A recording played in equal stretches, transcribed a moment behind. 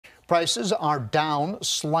prices are down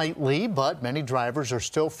slightly, but many drivers are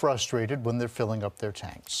still frustrated when they're filling up their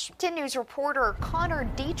tanks. 10 News reporter Connor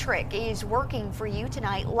Dietrich is working for you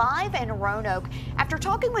tonight live in Roanoke after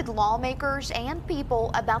talking with lawmakers and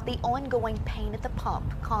people about the ongoing pain at the pump.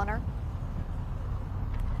 Connor?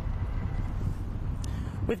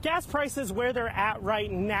 With gas prices where they're at right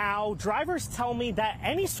now, drivers tell me that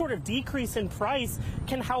any sort of decrease in price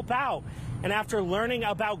can help out. And after learning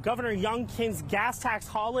about Governor Youngkin's gas tax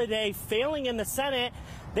holiday failing in the Senate,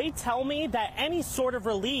 they tell me that any sort of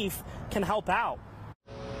relief can help out.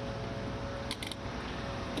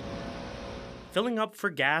 Filling up for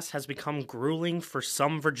gas has become grueling for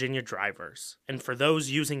some Virginia drivers. And for those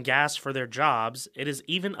using gas for their jobs, it is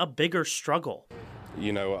even a bigger struggle.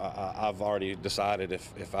 You know, I've already decided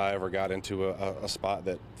if I ever got into a spot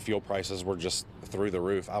that fuel prices were just through the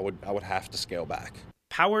roof, I would have to scale back.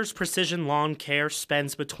 Powers Precision Lawn Care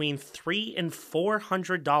spends between $300 and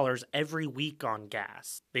 $400 every week on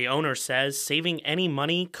gas. The owner says saving any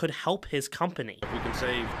money could help his company. If we can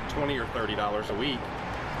save $20 or $30 a week,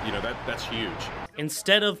 you know, that's huge.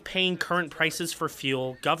 Instead of paying current prices for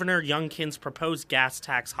fuel, Governor Youngkin's proposed gas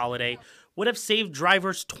tax holiday would have saved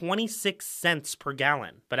drivers 26 cents per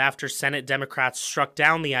gallon. But after Senate Democrats struck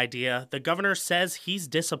down the idea, the governor says he's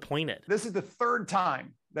disappointed. This is the third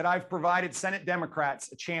time that I've provided Senate Democrats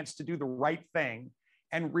a chance to do the right thing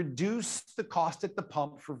and reduce the cost at the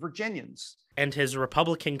pump for Virginians. And his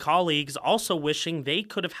Republican colleagues also wishing they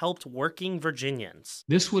could have helped working Virginians.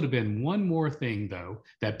 This would have been one more thing, though,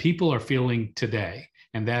 that people are feeling today,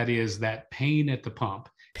 and that is that pain at the pump.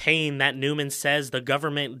 Pain that Newman says the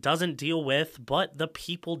government doesn't deal with, but the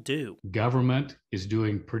people do. Government is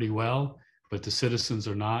doing pretty well, but the citizens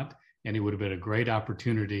are not, and it would have been a great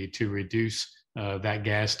opportunity to reduce that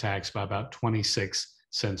gas tax by about 26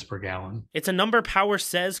 cents per gallon. It's a number Powers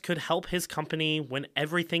says could help his company when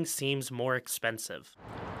everything seems more expensive.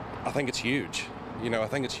 I think it's huge. You know, I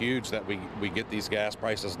think it's huge that we get these gas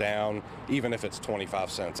prices down, even if it's 25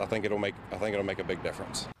 cents. I think it'll make a big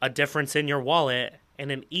difference. A difference in your wallet and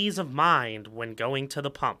an ease of mind when going to the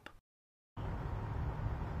pump.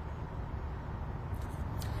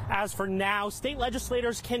 As for now, state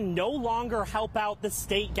legislators can no longer help out the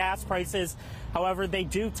state gas prices. However, they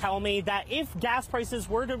do tell me that if gas prices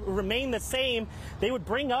were to remain the same, they would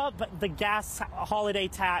bring up the gas holiday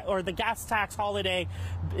tax or the gas tax holiday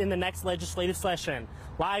in the next legislative session.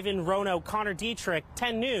 Live in Roanoke, Connor Dietrich,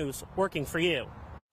 10 News, working for you.